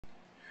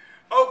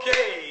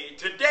Okay,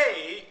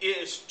 today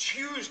is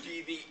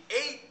Tuesday, the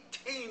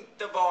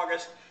 18th of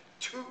August,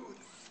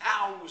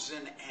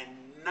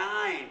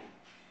 2009.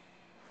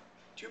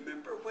 Do you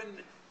remember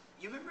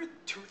you remember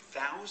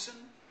 2000?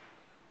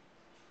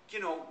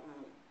 You know,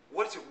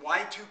 what is it,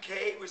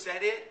 Y2K, was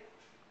that it?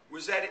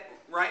 Was that it,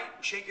 right?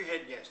 Shake your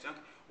head, yes.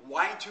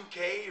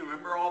 Y2K, you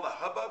remember all the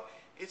hubbub?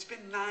 It's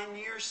been 9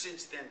 years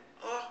since then.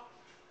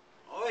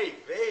 Oy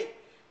vey.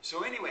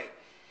 So anyway,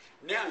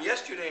 now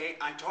yesterday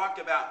I talked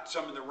about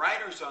some of the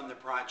writers on the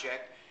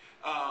project,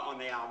 on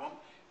the album,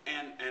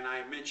 and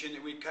I mentioned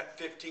that we'd cut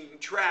 15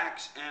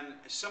 tracks, and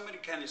somebody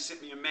kind of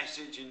sent me a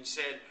message and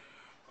said,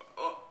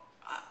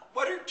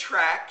 what are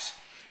tracks?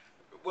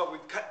 Well,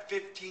 we've cut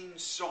 15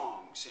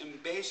 songs,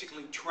 and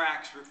basically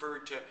tracks refer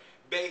to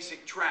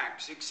basic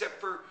tracks,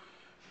 except for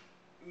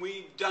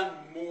we've done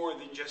more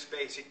than just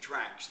basic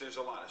tracks. There's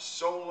a lot of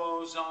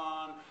solos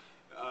on,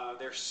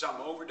 there's some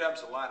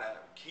overdubs, a lot of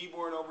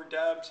keyboard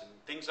overdubs and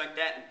things like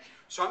that. And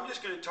so I'm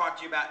just going to talk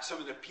to you about some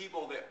of the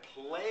people that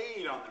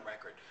played on the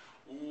record.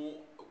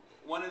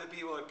 One of the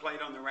people that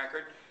played on the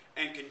record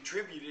and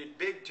contributed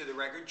big to the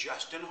record,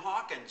 Justin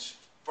Hawkins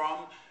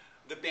from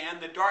the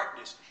band The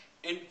Darkness.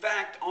 In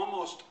fact,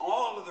 almost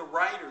all of the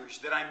writers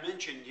that I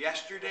mentioned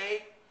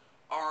yesterday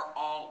are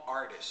all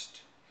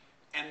artists.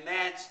 And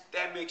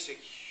that makes a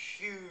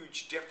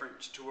huge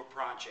difference to a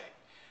project.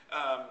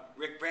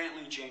 Rick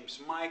Brantley, James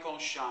Michael,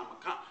 Sean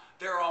McConnell,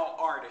 they're all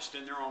artists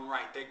in their own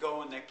right. They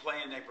go and they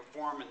play and they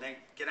perform and they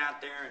get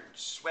out there and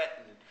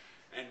sweat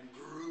and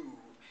groove.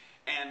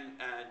 And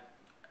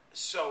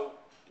so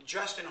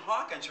Justin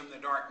Hawkins from The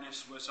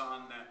Darkness was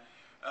on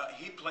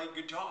he played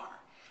guitar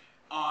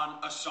on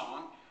a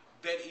song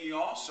that he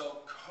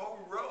also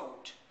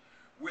co-wrote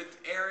with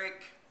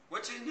Eric,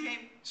 what's his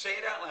name? Say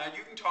it out loud,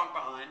 you can talk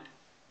behind.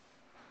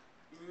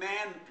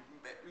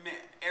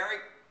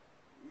 Eric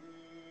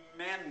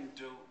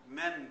Mend.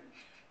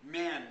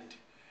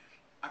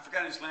 I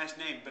forgot his last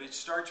name, but it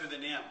starts with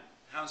an M.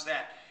 How's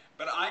that?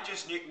 But I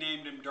just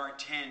nicknamed him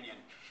D'Artagnan.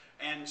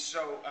 And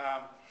so,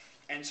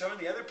 and some of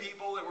the other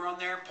people that were on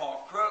there,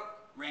 Paul Crook,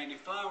 Randy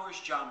Flowers,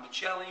 John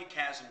Michelli,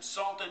 Kazim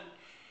Sultan,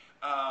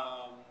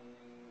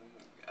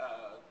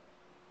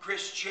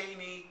 Chris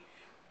Cheney,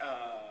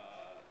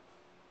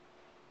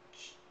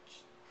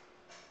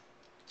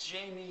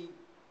 Jamie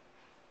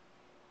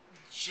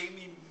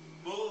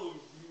Mo,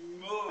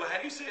 how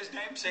do you say his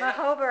name?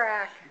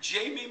 Mahobarak.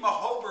 Jamie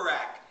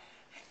Mahobarak.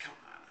 Hey, come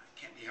on, I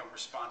can't be held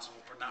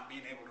responsible for not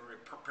being able to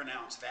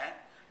pronounce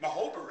that.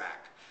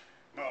 Mahobarak.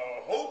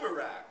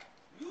 Mahobarak.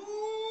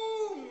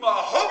 Ooh,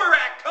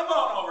 Mahobarak. Come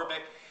on over,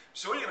 babe.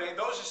 So anyway,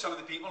 those are some of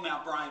the people.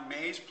 Now, Brian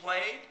Mays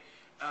played.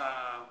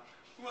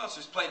 Who else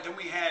has played? Then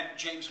we had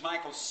James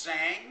Michael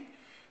sang.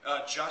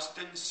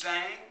 Justin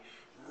sang.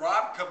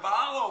 Rob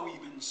Cavallo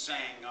even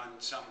sang on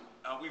some.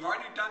 We've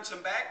already done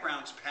some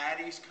backgrounds.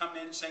 Patty's come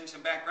in, sang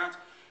some backgrounds.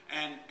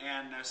 And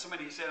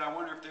somebody said, I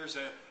wonder if there's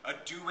a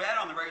duet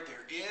on the record.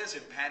 There is,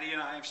 and Patty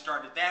and I have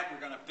started that.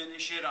 We're going to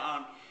finish it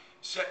on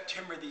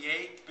September the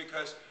 8th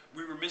because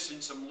we were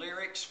missing some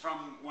lyrics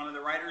from one of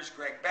the writers,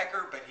 Greg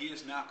Becker, but he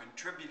has now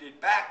contributed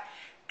back,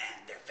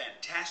 and they're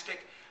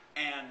fantastic.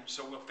 And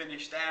so we'll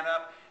finish that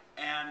up.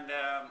 And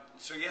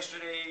so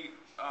yesterday,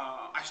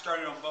 I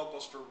started on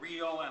vocals for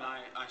real, and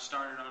I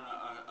started on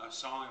a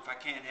song, If I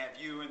Can't Have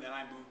You, and then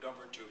I moved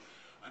over to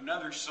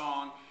another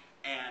song,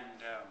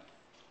 and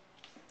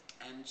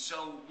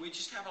so we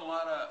just have a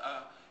lot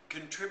of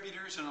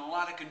contributors and a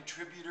lot of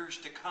contributors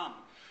to come.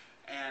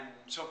 And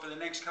so for the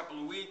next couple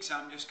of weeks,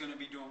 I'm just going to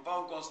be doing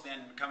vocals,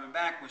 then coming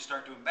back, we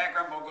start doing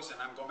background vocals,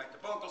 and I'm going back to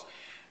vocals.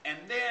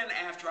 And then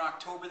after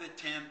October the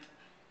 10th,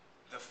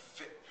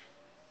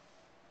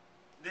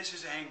 this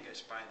is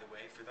Angus, by the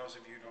way, for those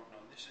of you who don't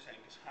know. This is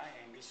Angus. Hi,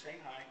 Angus. Say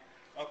hi.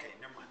 Okay,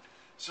 never mind.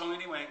 So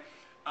anyway,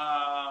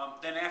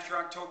 then after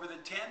October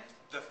the 10th,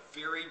 the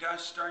fairy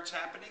dust starts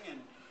happening,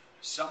 and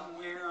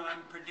somewhere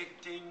I'm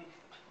predicting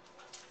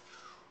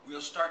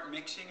we'll start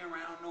mixing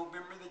around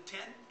November the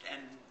 10th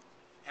and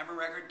have a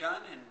record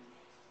done,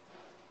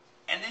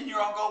 and then you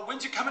all go,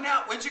 when's it coming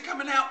out? When's it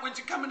coming out? When's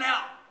it coming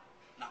out?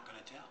 Not going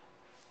to tell.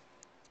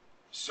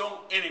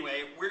 So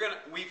anyway, we're gonna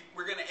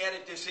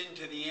edit this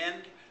into the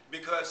end,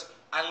 because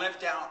I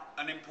left out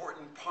an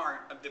important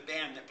part of the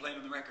band that played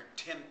on the record,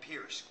 Tim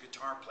Pierce,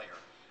 guitar player,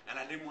 and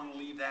I didn't want to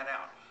leave that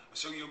out.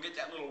 So you'll get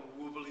that little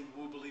woobly,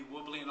 woobly,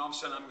 woobly, and all of a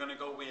sudden I'm going to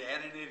go, we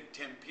edited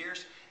Tim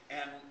Pierce,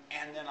 and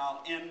then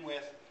I'll end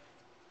with,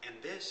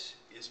 and this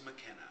is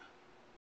McKenna.